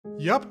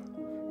Yep,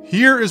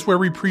 here is where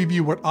we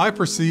preview what I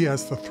foresee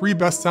as the 3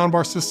 best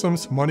soundbar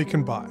systems money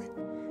can buy.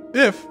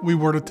 If we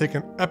were to take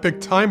an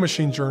epic time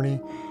machine journey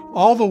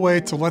all the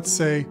way to, let's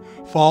say,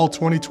 fall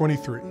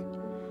 2023,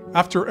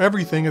 after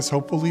everything has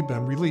hopefully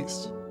been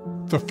released.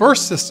 The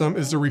first system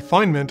is a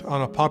refinement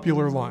on a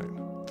popular line.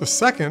 The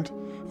second,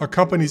 a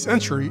company's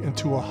entry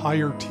into a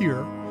higher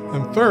tier.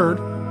 And third,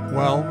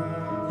 well,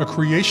 a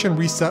creation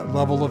reset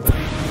level event.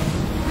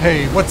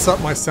 Hey, what's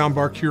up my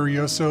soundbar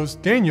curiosos?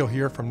 Daniel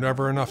here from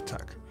Never Enough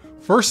Tech.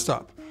 First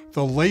up,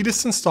 the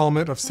latest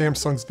installment of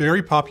Samsung's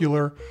very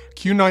popular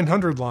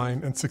Q900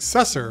 line and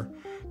successor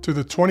to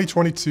the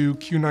 2022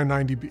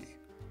 Q990B.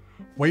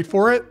 Wait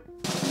for it,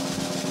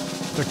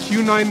 the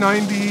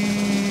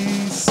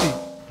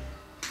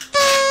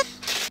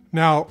Q990C.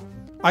 Now,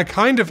 I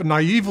kind of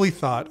naively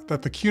thought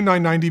that the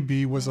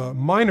Q990B was a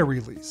minor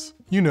release,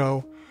 you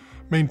know,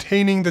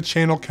 maintaining the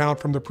channel count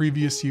from the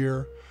previous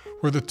year,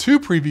 where the 2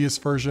 previous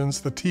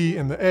versions, the T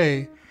and the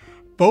A,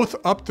 both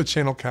upped the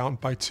channel count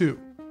by 2.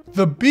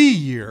 The B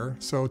year,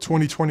 so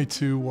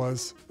 2022,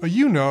 was a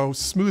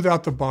smooth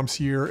out the bumps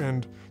year,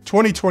 and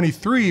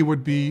 2023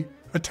 would be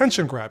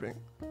attention grabbing.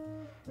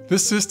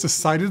 This is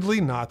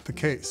decidedly not the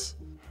case.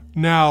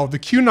 Now, the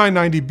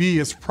Q990B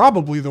is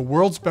probably the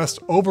world's best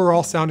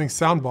overall sounding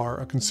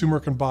soundbar a consumer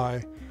can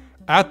buy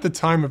at the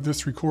time of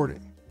this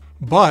recording.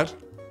 But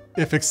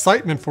if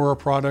excitement for a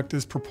product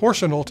is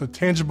proportional to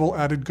tangible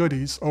added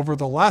goodies over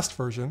the last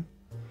version,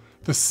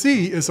 the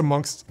C is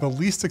amongst the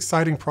least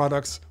exciting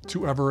products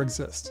to ever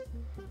exist.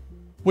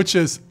 Which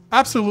is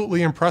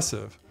absolutely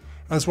impressive,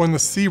 as when the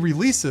C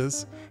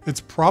releases, it's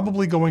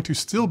probably going to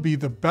still be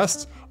the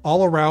best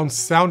all-around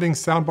sounding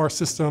soundbar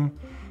system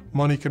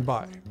money can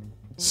buy.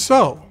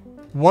 So,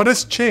 what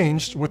has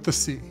changed with the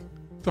C?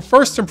 The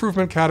first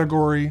improvement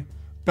category,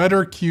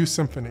 better Q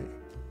Symphony.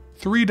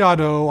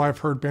 3.0 I've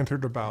heard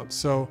bantered about,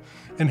 so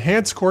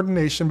enhanced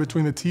coordination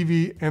between the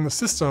TV and the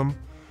system,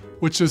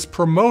 which is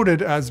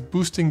promoted as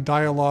boosting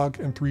dialogue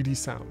and 3D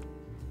sound.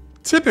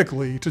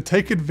 Typically, to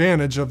take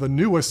advantage of the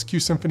newest Q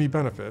Symphony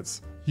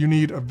benefits, you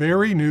need a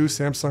very new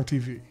Samsung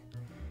TV.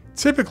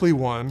 Typically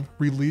one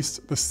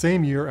released the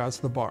same year as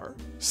the bar.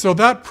 So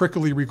that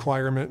prickly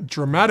requirement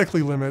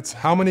dramatically limits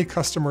how many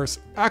customers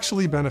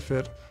actually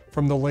benefit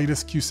from the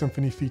latest Q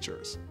Symphony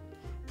features,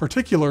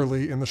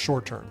 particularly in the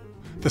short term.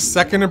 The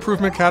second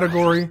improvement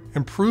category,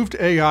 improved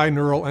AI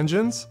neural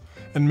engines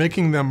and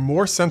making them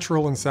more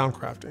central in sound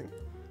crafting,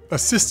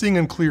 assisting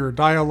in clearer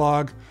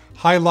dialogue,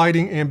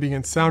 highlighting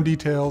ambient sound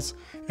details,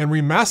 and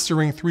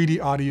remastering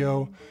 3D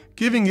audio,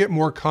 giving it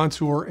more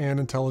contour and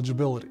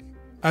intelligibility.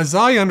 As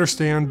I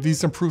understand,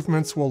 these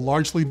improvements will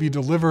largely be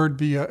delivered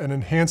via an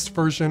enhanced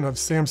version of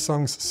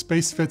Samsung's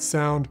SpaceFit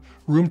Sound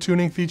room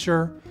tuning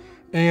feature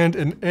and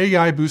an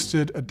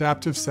AI-boosted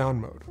adaptive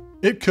sound mode.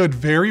 It could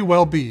very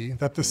well be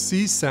that the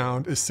C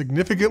sound is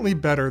significantly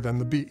better than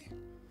the B.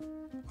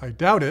 I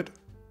doubt it,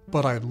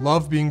 but I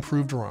love being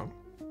proved wrong.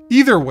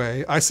 Either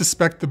way, I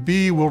suspect the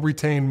B will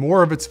retain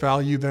more of its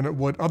value than it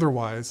would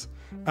otherwise,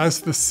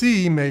 as the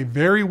C may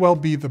very well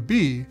be the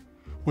B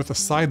with a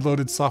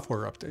side-loaded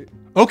software update.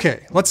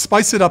 Okay, let's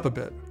spice it up a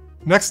bit.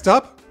 Next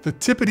up, the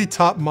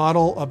tippity-top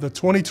model of the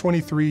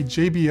 2023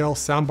 JBL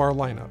soundbar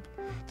lineup,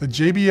 the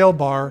JBL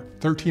Bar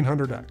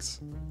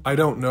 1300X. I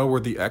don't know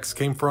where the X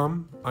came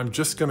from. I'm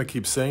just gonna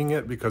keep saying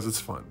it because it's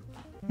fun.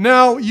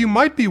 Now, you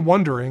might be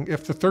wondering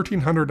if the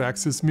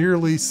 1300X is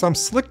merely some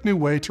slick new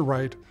way to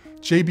write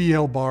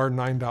JBL Bar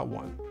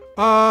 9.1.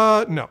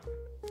 No.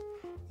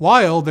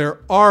 While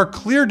there are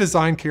clear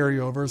design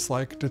carryovers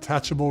like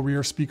detachable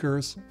rear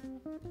speakers,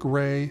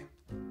 gray,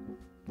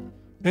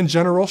 and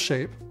general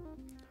shape,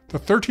 the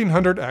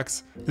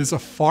 1300X is a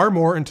far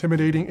more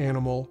intimidating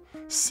animal,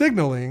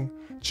 signaling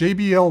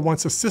JBL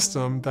wants a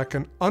system that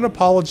can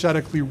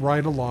unapologetically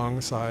ride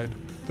alongside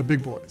the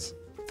big boys.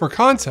 For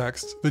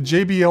context, the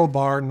JBL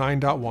Bar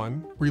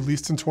 9.1,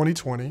 released in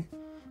 2020,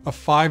 a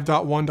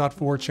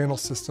 5.1.4 channel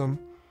system,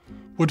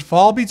 would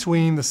fall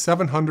between the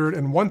 700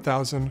 and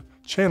 1000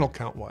 channel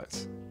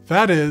count-wise.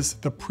 That is,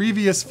 the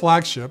previous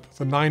flagship,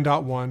 the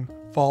 9.1,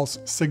 falls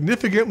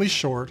significantly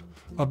short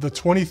of the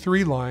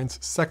 23 line's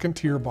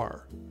second-tier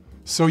bar.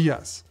 So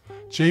yes,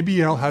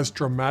 JBL has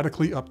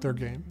dramatically upped their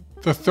game.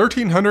 The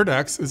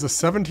 1300X is a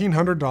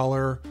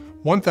 $1,700,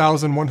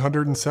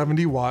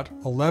 1170 watt,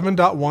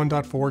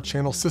 11.1.4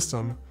 channel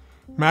system,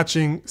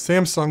 matching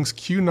Samsung's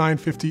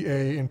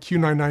Q950A and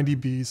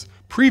Q990B's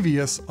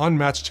previous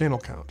unmatched channel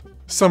count.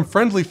 Some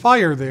friendly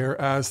fire there,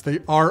 as they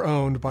are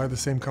owned by the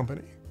same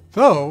company.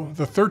 Though,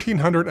 the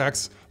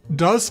 1300X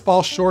does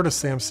fall short of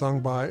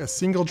Samsung by a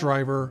single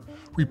driver,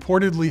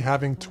 reportedly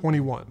having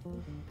 21.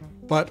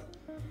 But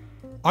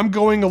I'm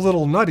going a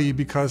little nutty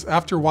because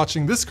after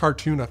watching this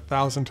cartoon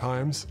 1,000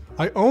 times,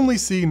 I only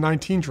see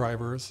 19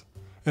 drivers,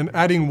 and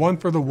adding one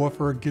for the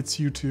woofer gets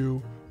you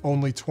to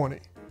only 20.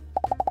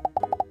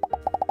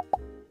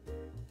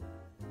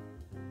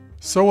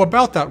 So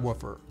about that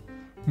woofer.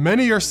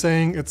 Many are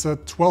saying it's a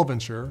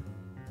 12-incher,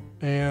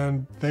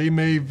 and they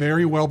may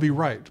very well be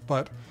right,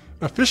 but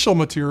official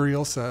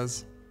material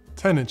says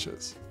 10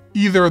 inches.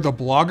 Either the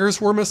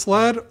bloggers were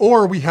misled,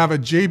 or we have a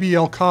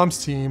JBL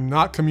comms team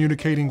not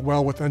communicating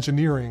well with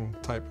engineering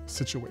type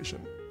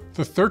situation.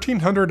 The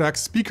 1300X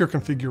speaker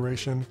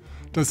configuration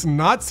does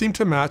not seem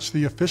to match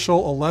the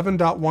official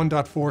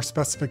 11.1.4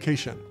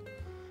 specification.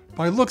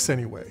 By looks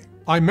anyway.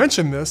 I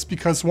mention this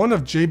because one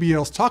of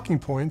JBL's talking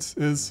points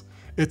is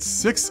its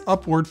 6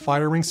 upward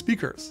firing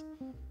speakers.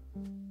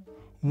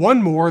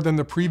 One more than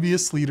the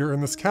previous leader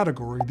in this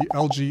category, the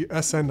LG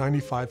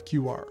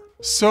SN95QR.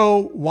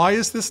 So why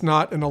is this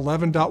not an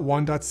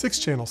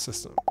 11.1.6 channel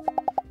system?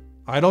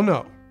 I don't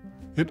know.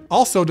 It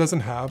also doesn't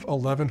have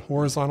 11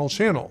 horizontal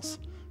channels,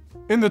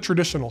 in the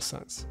traditional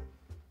sense.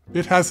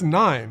 It has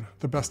 9,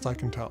 the best I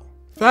can tell.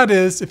 That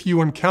is, if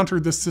you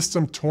encountered this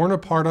system torn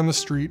apart on the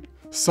street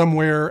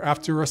somewhere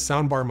after a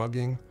Soundbar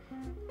mugging,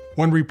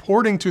 when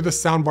reporting to the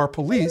Soundbar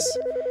police,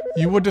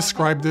 you would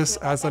describe this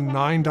as a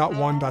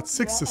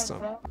 9.1.6 system.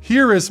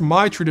 Here is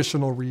my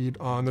traditional read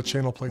on the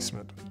channel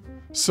placement.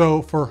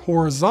 So for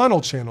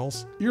horizontal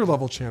channels, ear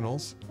level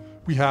channels,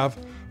 we have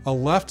a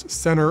left,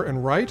 center,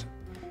 and right,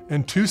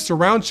 and 2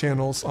 surround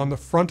channels on the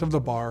front of the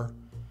bar,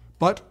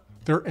 but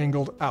they're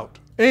angled out,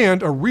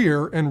 and a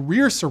rear and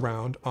rear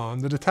surround on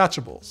the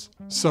detachables.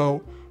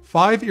 So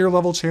 5 ear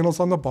level channels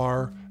on the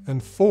bar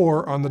and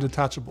 4 on the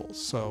detachables,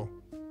 so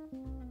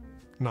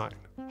 9.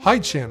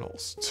 Height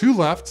channels, 2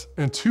 left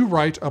and 2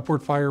 right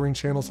upward firing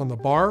channels on the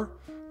bar.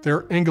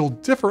 They're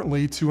angled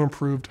differently to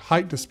improved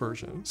height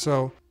dispersion.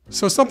 So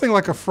something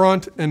like a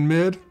front and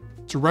mid,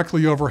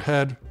 directly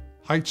overhead,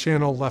 height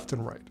channel left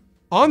and right.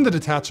 On the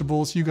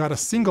detachables, you got a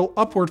single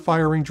upward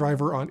firing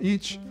driver on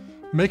each,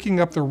 making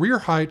up the rear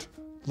height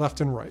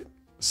left and right.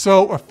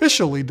 So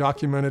officially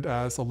documented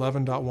as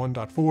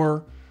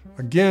 11.1.4,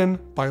 again,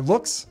 by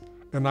looks,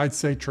 and I'd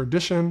say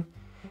tradition,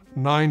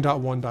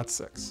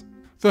 9.1.6.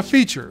 The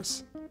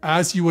features.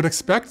 As you would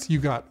expect, you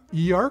got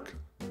eARC,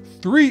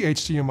 3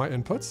 HDMI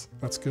inputs,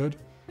 that's good,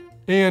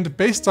 and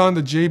based on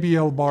the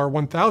JBL Bar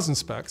 1000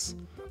 specs,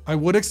 I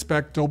would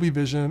expect Dolby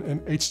Vision and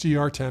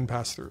HDR10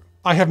 pass-through.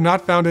 I have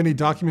not found any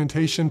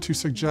documentation to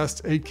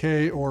suggest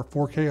 8K or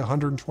 4K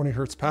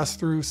 120Hz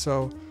pass-through,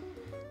 so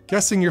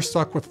guessing you're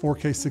stuck with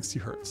 4K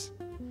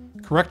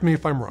 60Hz. Correct me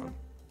if I'm wrong.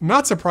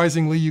 Not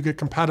surprisingly, you get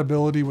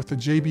compatibility with the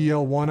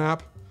JBL One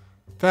app.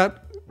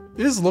 That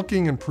is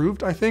looking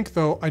improved, I think,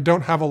 though I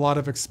don't have a lot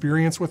of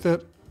experience with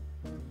it.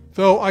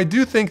 Though I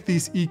do think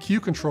these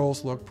EQ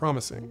controls look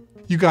promising.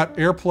 You got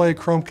AirPlay,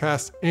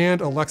 Chromecast,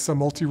 and Alexa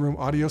multi-room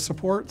audio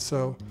support,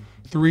 so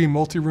 3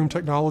 multi-room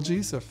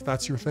technologies if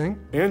that's your thing.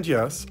 And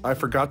yes, I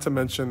forgot to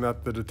mention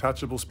that the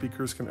detachable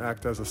speakers can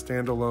act as a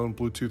standalone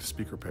Bluetooth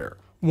speaker pair.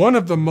 One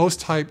of the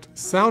most hyped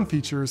sound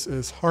features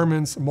is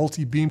Harman's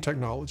multi-beam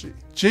technology.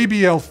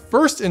 JBL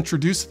first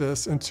introduced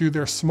this into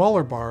their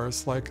smaller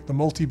bars like the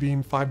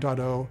Multi-Beam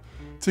 5.0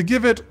 to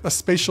give it a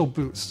spatial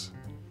boost.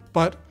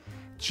 But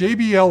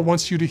JBL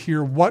wants you to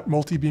hear what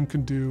multi-beam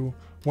can do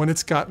when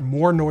it's got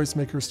more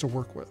noisemakers to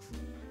work with.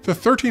 The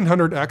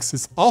 1300X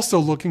is also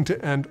looking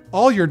to end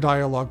all your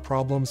dialogue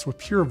problems with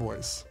Pure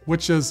Voice,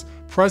 which is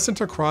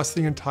present across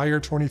the entire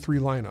 23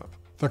 lineup.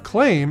 The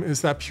claim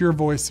is that Pure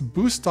Voice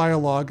boosts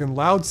dialogue in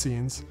loud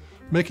scenes,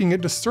 making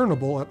it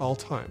discernible at all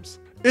times.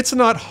 It's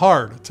not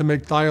hard to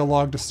make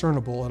dialogue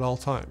discernible at all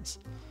times,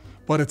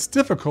 but it's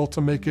difficult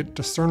to make it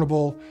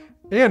discernible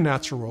and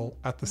natural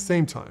at the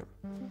same time.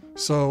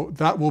 So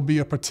that will be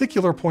a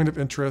particular point of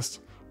interest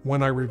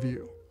when I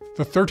review.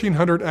 The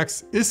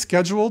 1300X is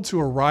scheduled to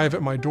arrive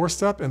at my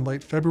doorstep in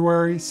late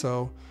February,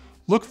 so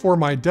look for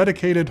my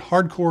dedicated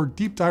hardcore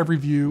deep dive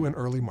review in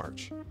early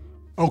March.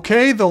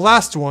 Okay, the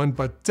last one,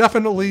 but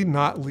definitely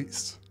not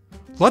least.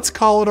 Let's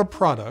call it a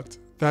product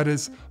that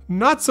is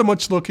not so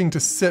much looking to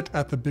sit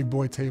at the big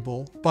boy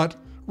table, but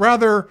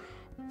rather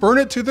burn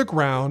it to the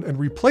ground and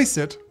replace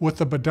it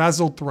with a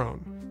bedazzled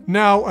throne.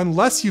 Now,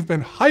 unless you've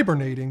been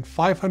hibernating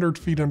 500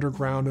 feet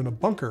underground in a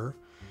bunker,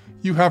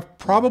 you have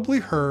probably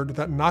heard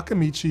that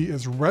Nakamichi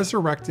is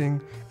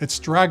resurrecting its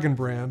Dragon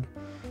brand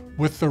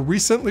with the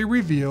recently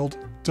revealed,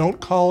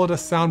 don't call it a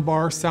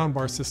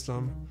soundbar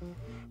system,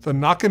 the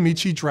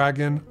Nakamichi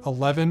Dragon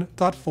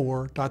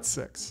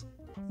 11.4.6.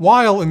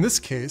 While in this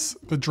case,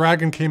 the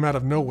Dragon came out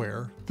of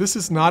nowhere, this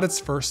is not its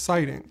first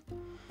sighting.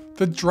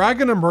 The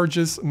Dragon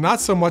emerges not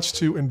so much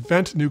to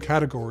invent new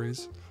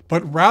categories,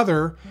 but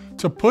rather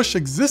to push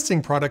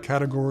existing product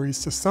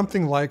categories to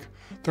something like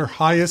their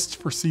highest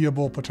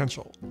foreseeable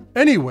potential.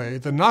 Anyway,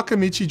 the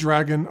Nakamichi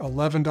Dragon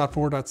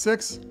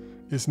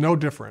 11.4.6 is no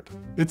different.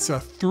 It's a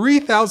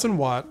 3,000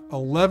 watt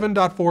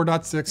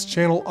 11.4.6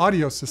 channel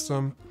audio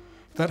system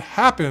that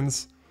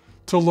happens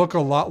to look a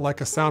lot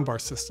like a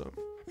soundbar system.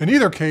 In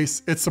either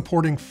case, it's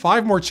supporting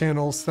 5 more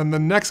channels than the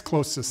next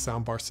closest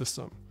soundbar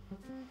system,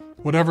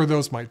 whatever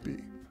those might be.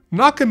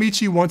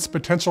 Nakamichi wants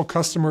potential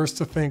customers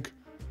to think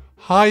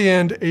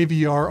high-end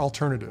AVR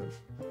alternative,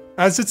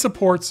 as it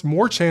supports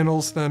more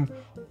channels than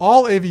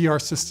all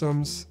AVR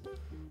systems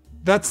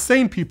that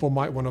sane people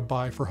might want to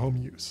buy for home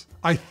use.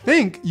 I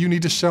think you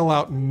need to shell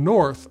out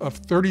north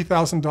of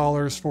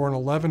 $30,000 for an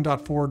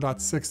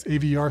 11.4.6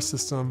 AVR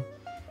system,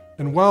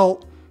 and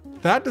well,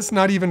 that does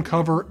not even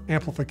cover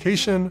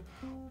amplification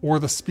or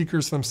the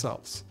speakers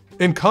themselves.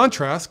 In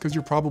contrast, because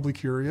you're probably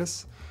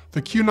curious,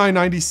 the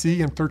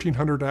Q990C and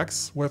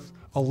 1300X with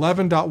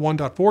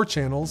 11.1.4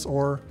 channels,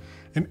 or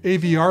in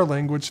AVR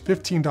language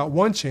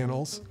 15.1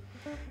 channels,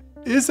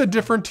 is a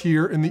different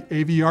tier in the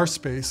AVR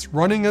space,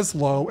 running as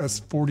low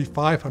as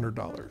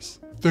 $4,500.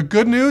 The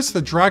good news,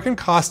 the Dragon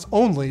costs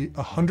only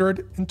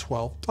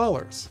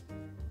 $112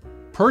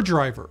 per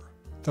driver.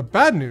 The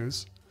bad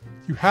news,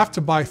 you have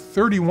to buy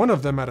 31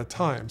 of them at a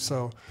time,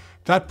 so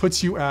that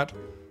puts you at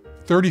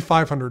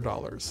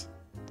 $3,500,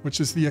 which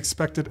is the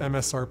expected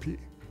MSRP.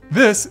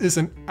 This is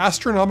an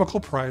astronomical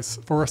price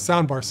for a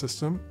soundbar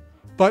system,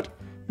 but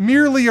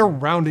merely a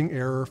rounding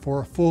error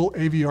for a full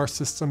AVR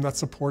system that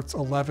supports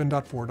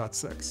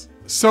 11.4.6.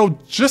 So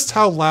just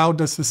how loud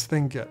does this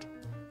thing get?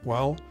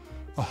 Well,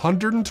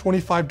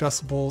 125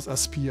 decibels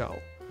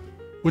SPL,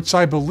 which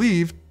I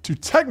believe to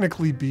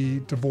technically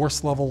be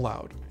divorce level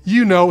loud.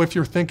 You know, if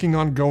you're thinking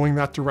on going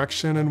that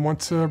direction and want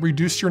to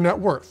reduce your net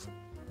worth,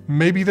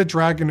 maybe the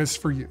Dragon is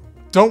for you.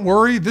 Don't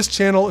worry, this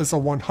channel is a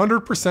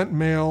 100%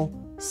 male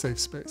safe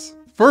space.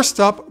 First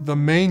up, the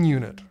main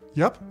unit.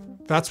 Yep,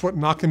 that's what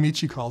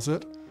Nakamichi calls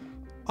it.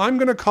 I'm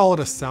gonna call it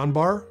a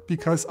soundbar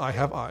because I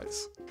have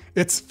eyes.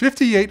 It's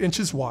 58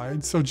 inches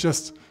wide, so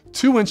just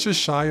 2 inches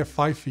shy of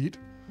 5 feet,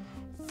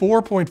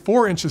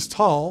 4.4 inches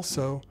tall,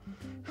 so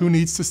who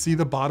needs to see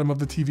the bottom of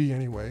the TV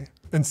anyway,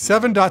 and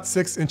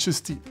 7.6 inches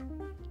deep.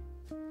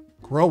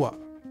 Grow up.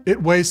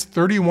 It weighs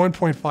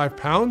 31.5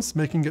 pounds,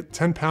 making it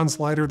 10 pounds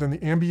lighter than the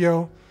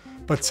Ambio,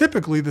 but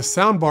typically the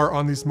soundbar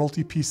on these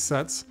multi-piece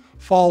sets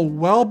fall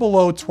well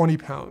below 20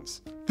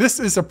 pounds. This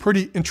is a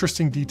pretty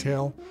interesting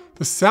detail.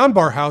 The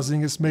soundbar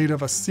housing is made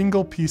of a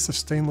single piece of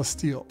stainless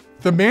steel.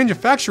 The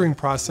manufacturing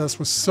process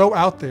was so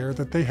out there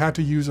that they had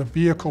to use a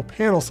vehicle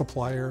panel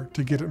supplier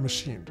to get it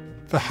machined.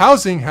 The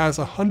housing has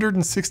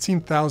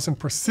 116,000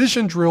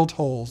 precision drilled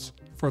holes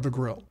for the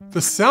grill. The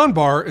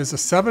soundbar is a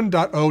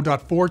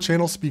 7.0.4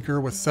 channel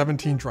speaker with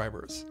 17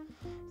 drivers.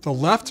 The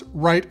left,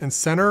 right, and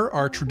center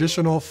are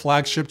traditional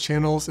flagship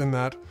channels in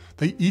that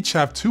they each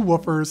have 2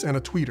 woofers and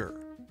a tweeter.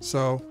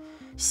 So,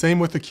 same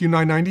with the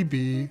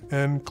Q990B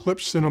and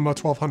Klipsch Cinema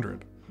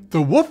 1200.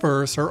 The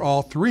woofers are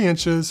all 3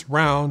 inches,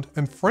 round,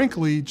 and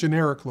frankly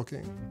generic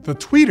looking. The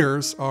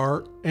tweeters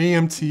are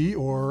AMT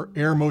or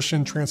air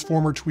motion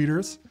transformer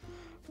tweeters.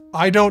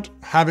 I don't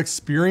have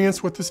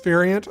experience with this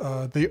variant.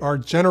 They are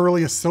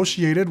generally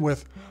associated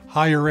with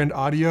higher end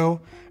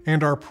audio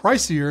and are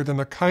pricier than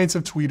the kinds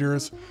of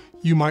tweeters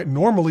you might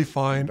normally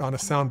find on a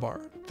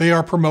soundbar. They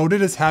are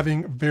promoted as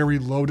having very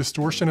low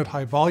distortion at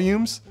high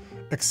volumes,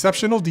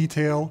 exceptional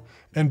detail,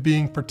 and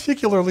being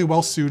particularly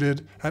well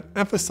suited at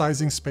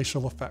emphasizing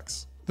spatial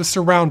effects. The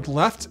surround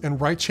left and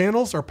right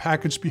channels are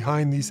packaged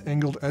behind these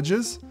angled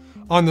edges.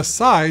 On the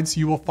sides,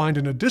 you will find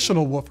an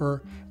additional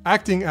woofer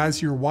acting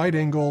as your wide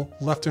angle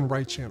left and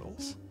right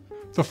channels.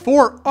 The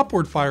 4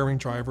 upward firing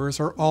drivers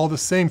are all the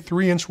same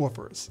 3-inch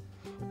woofers.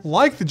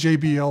 Like the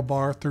JBL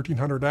Bar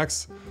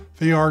 1300X,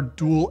 they are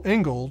dual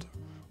angled,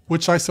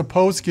 which I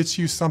suppose gets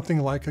you something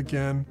like,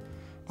 again,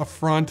 a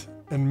front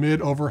and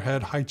mid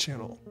overhead high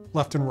channel,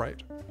 left and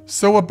right.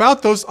 So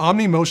about those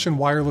OmniMotion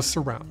wireless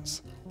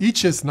surrounds.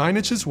 Each is 9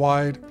 inches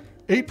wide,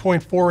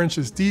 8.4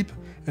 inches deep,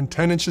 and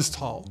 10 inches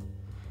tall.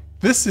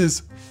 This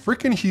is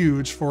freaking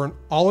huge for an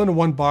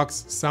all-in-one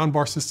box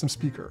soundbar system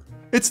speaker.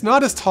 It's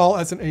not as tall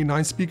as an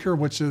A9 speaker,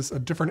 which is a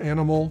different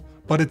animal,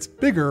 but it's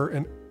bigger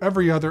in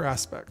every other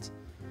aspect.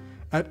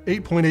 At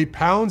 8.8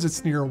 pounds,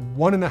 it's near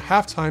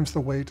 1.5 times the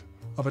weight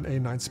of an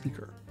A9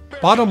 speaker.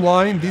 Bottom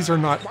line, these are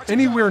not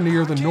anywhere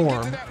near the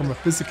norm from a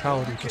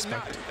physicality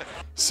perspective.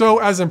 So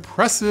as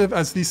impressive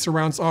as these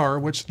surrounds are,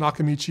 which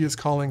Nakamichi is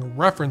calling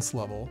reference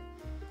level,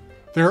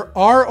 there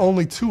are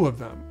only 2 of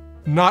them,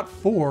 not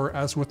 4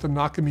 as with the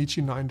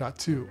Nakamichi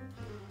 9.2,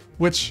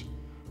 which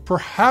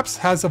perhaps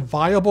has a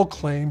viable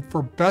claim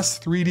for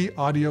best 3D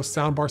audio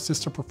soundbar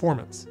system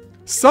performance.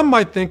 Some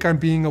might think I'm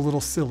being a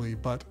little silly,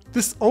 but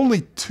this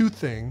only 2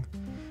 thing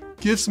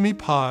gives me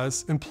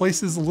pause and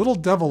places a little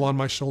devil on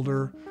my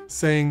shoulder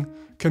saying,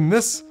 can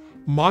this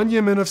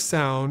monument of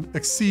sound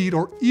exceed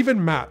or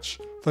even match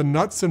the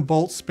nuts and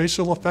bolts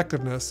spatial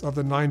effectiveness of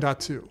the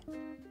 9.2?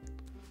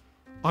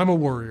 I'm a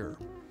worrier.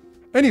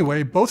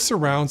 Anyway, both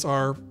surrounds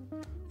are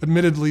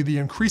admittedly the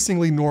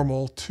increasingly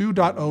normal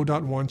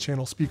 2.0.1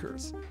 channel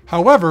speakers.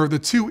 However, the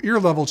 2 ear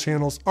level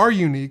channels are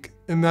unique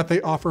in that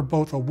they offer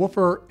both a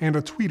woofer and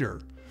a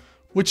tweeter,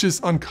 which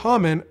is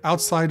uncommon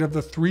outside of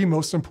the 3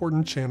 most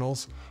important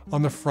channels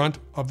on the front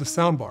of the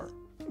soundbar.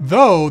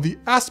 Though the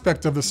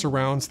aspect of the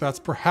surrounds that's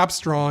perhaps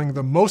drawing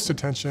the most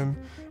attention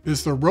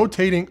is the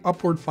rotating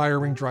upward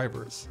firing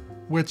drivers,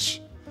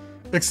 which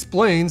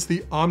explains the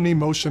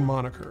OmniMotion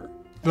moniker.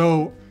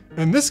 Though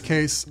in this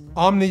case,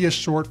 Omni is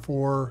short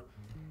for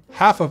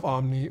half of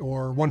Omni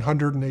or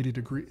 180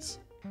 degrees.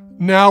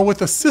 Now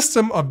with a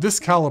system of this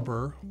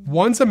caliber,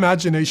 one's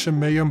imagination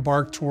may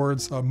embark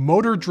towards a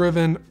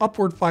motor-driven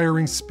upward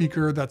firing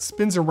speaker that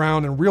spins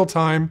around in real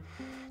time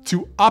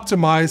to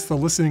optimize the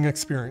listening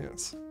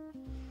experience.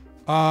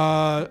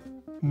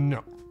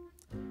 No.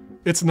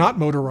 It's not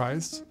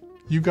motorized.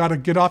 You gotta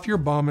get off your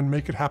bum and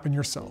make it happen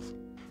yourself.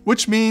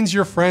 Which means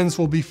your friends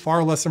will be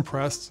far less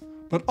impressed,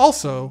 but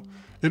also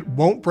it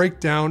won't break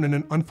down in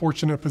an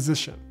unfortunate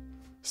position.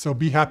 So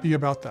be happy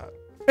about that.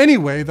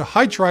 Anyway, the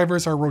height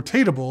drivers are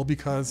rotatable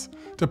because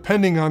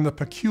depending on the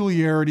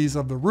peculiarities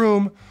of the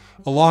room,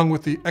 along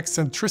with the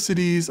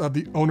eccentricities of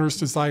the owner's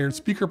desired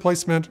speaker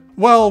placement,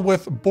 well,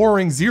 with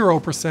boring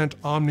 0%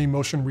 omni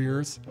motion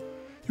rears,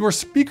 your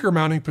speaker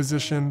mounting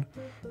position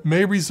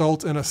may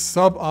result in a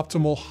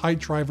suboptimal height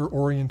driver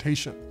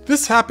orientation.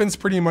 This happens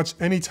pretty much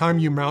anytime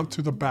you mount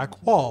to the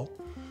back wall,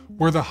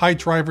 where the height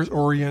drivers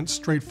orient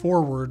straight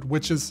forward,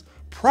 which is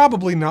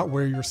probably not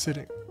where you're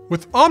sitting.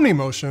 With omni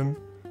motion,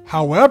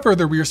 however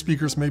the rear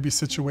speakers may be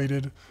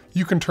situated,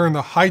 you can turn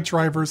the height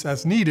drivers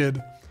as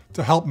needed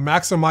to help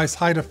maximize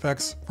height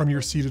effects from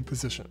your seated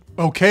position.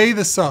 Okay,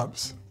 the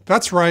subs.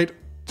 That's right,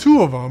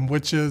 2 of them,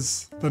 which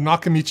is the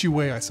Nakamichi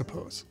way, I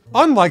suppose.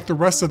 Unlike the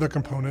rest of the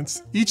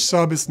components, each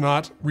sub is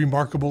not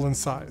remarkable in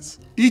size.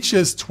 Each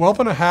is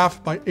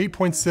 12.5 by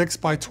 8.6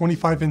 by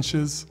 25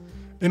 inches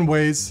and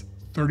weighs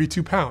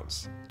 32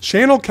 pounds.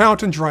 Channel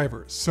count and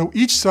drivers. So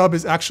each sub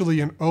is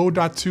actually an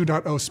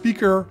 0.2.0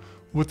 speaker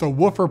with a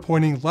woofer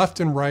pointing left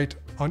and right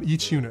on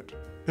each unit,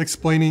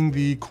 explaining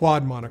the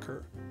quad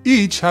moniker.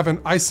 Each have an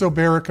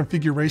isobaric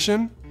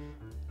configuration.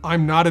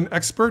 I'm not an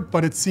expert,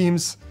 but it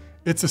seems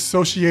it's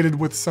associated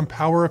with some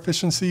power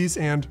efficiencies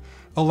and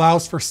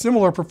allows for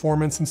similar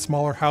performance in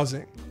smaller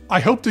housing. I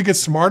hope to get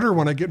smarter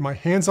when I get my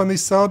hands on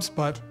these subs,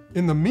 but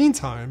in the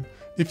meantime,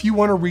 if you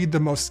want to read the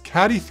most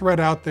catty thread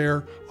out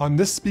there on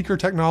this speaker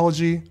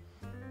technology,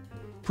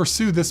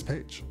 pursue this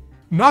page.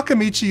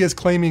 Nakamichi is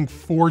claiming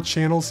 4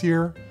 channels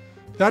here.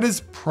 That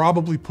is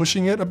probably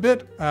pushing it a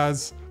bit,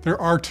 as there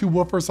are 2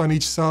 woofers on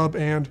each sub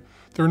and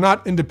they're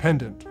not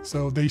independent,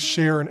 so they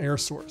share an air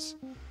source.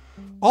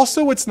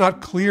 Also, it's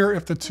not clear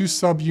if the 2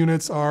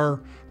 subunits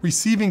are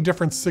receiving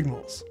different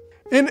signals.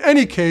 In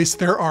any case,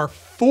 there are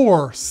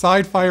 4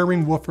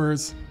 side-firing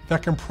woofers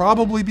that can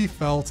probably be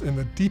felt in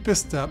the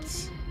deepest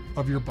depths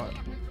of your butt.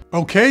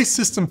 Okay,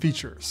 system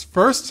features.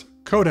 First,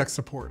 codec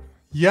support.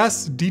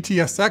 Yes,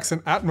 DTS:X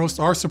and Atmos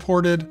are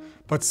supported,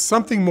 but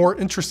something more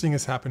interesting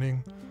is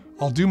happening.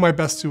 I'll do my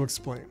best to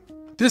explain.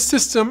 This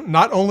system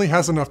not only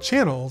has enough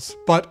channels,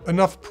 but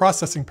enough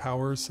processing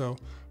power, so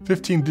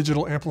 15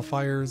 digital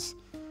amplifiers,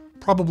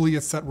 probably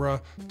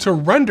etc., to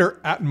render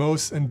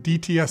Atmos and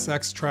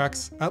DTS:X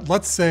tracks at,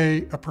 let's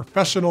say, a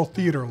professional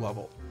theater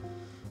level.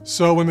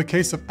 So in the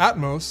case of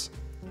Atmos,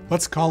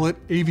 let's call it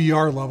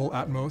AVR level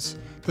Atmos,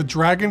 the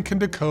Dragon can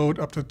decode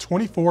up to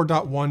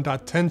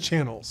 24.1.10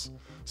 channels.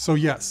 So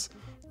yes,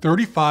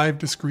 35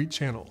 discrete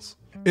channels.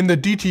 In the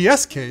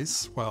DTS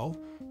case, well,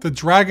 the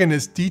Dragon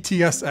is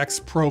DTS:X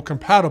Pro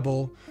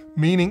compatible,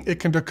 meaning it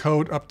can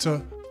decode up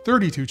to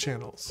 32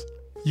 channels.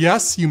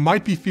 Yes, you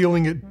might be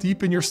feeling it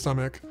deep in your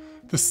stomach.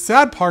 The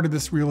sad part of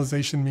this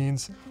realization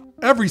means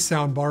every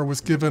soundbar was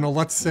given a,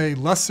 let's say,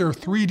 lesser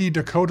 3D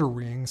decoder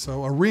ring,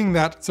 so a ring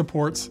that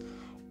supports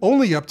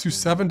only up to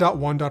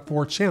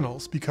 7.1.4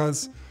 channels,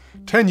 because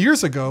 10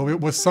 years ago it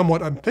was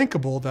somewhat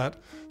unthinkable that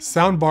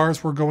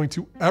soundbars were going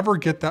to ever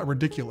get that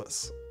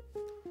ridiculous.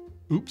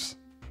 Oops.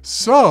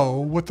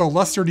 So, with the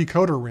lesser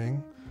decoder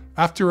ring,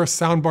 after a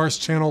soundbar's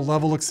channel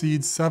level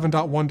exceeds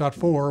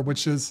 7.1.4,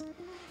 which is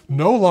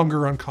no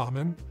longer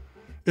uncommon,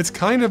 it's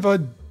kind of a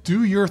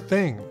do your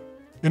thing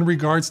in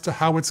regards to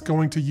how it's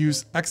going to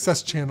use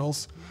excess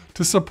channels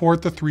to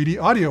support the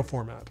 3D audio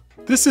format.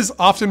 This is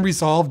often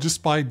resolved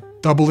just by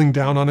doubling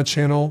down on a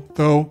channel,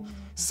 though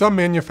some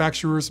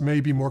manufacturers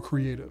may be more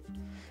creative.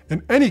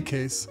 In any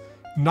case,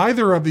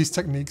 neither of these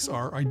techniques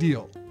are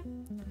ideal.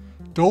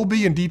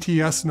 Dolby and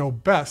DTS know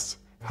best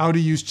how to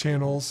use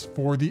channels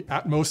for the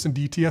Atmos and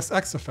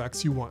DTS:X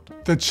effects you want.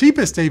 The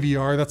cheapest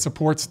AVR that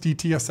supports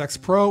DTS:X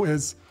Pro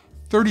is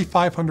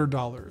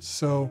 $3,500,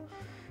 so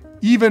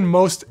even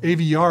most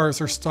AVRs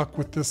are stuck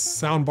with this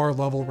soundbar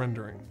level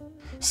rendering.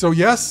 So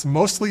yes,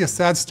 mostly a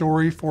sad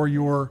story for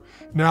your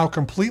now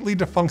completely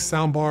defunct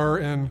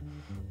soundbar and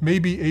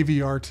maybe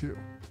AVR too.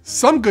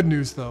 Some good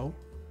news though,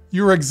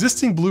 your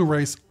existing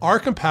Blu-rays are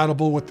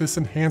compatible with this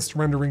enhanced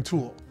rendering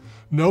tool.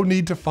 No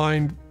need to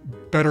find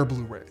better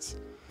Blu-rays.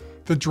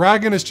 The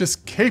Dragon is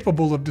just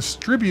capable of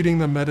distributing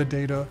the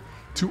metadata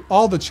to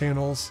all the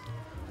channels,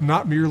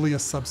 not merely a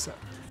subset.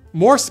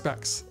 More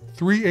specs: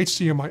 3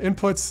 HDMI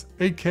inputs,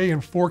 8K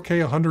and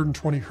 4K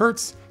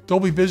 120Hz,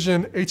 Dolby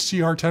Vision,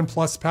 HDR10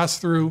 Plus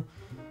pass-through,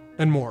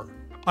 and more.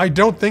 I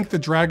don't think the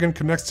Dragon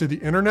connects to the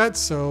internet,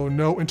 so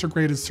no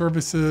integrated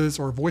services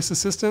or voice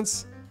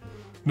assistants,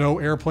 no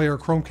AirPlay or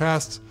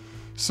Chromecast.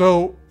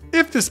 So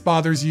if this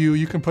bothers you,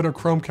 you can put a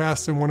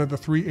Chromecast in one of the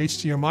 3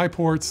 HDMI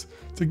ports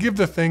to give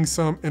the thing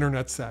some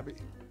internet savvy.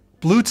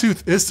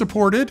 Bluetooth is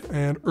supported,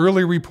 and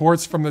early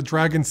reports from the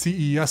Dragon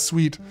CES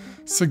suite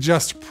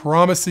suggest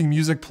promising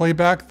music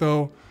playback,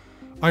 though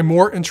I'm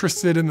more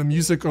interested in the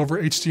music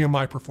over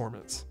HDMI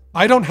performance.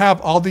 I don't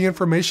have all the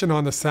information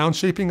on the sound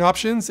shaping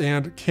options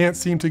and can't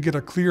seem to get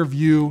a clear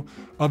view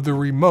of the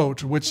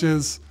remote, which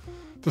is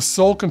the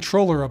sole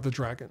controller of the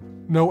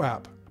Dragon, no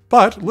app.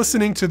 But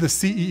listening to the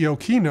CEO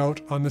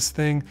keynote on this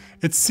thing,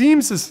 it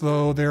seems as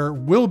though there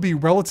will be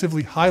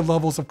relatively high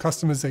levels of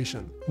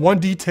customization. One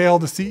detail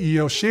the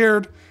CEO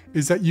shared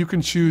is that you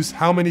can choose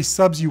how many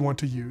subs you want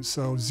to use,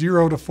 so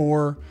 0 to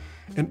 4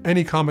 in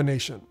any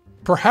combination.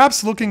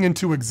 Perhaps looking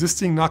into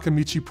existing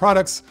Nakamichi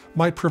products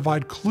might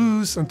provide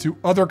clues into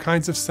other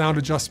kinds of sound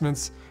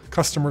adjustments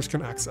customers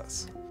can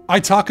access. I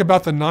talk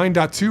about the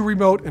 9.2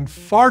 remote in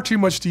far too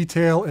much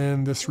detail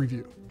in this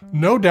review.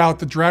 No doubt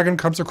the Dragon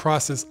comes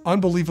across as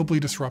unbelievably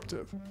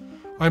disruptive.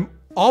 I'm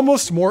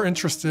almost more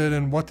interested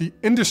in what the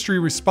industry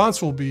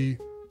response will be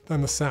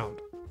than the sound.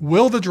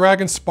 Will the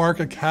Dragon spark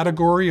a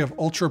category of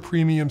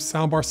ultra-premium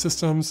soundbar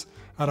systems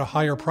at a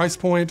higher price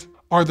point?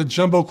 Are the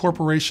jumbo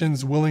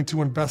corporations willing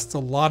to invest a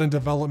lot in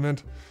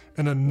development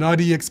in a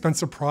nutty,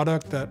 expensive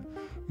product that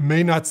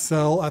may not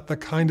sell at the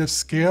kind of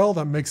scale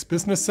that makes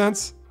business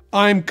sense?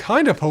 I'm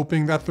kind of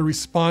hoping that the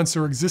response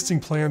or existing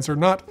plans are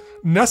not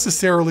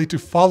necessarily to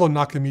follow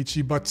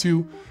Nakamichi, but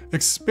to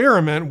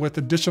experiment with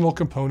additional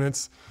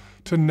components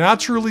to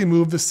naturally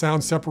move the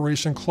sound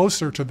separation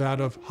closer to that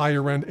of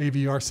higher-end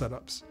AVR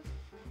setups.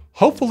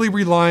 Hopefully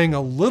relying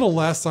a little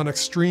less on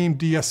extreme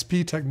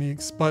DSP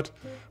techniques, but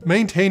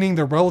maintaining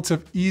the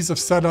relative ease of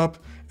setup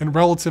and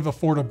relative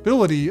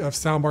affordability of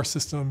soundbar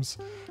systems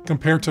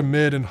compared to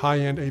mid and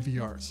high-end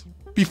AVRs.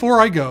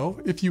 Before I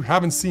go, if you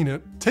haven't seen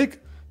it, take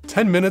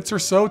 10 minutes or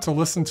so to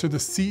listen to the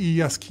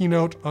CES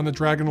keynote on the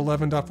Dragon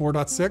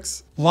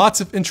 11.4.6.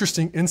 Lots of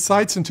interesting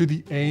insights into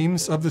the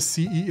aims of the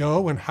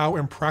CEO and how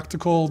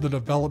impractical the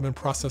development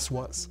process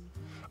was.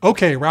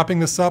 Okay, wrapping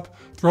this up,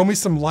 throw me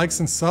some likes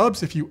and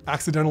subs if you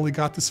accidentally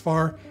got this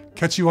far.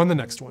 Catch you on the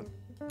next one.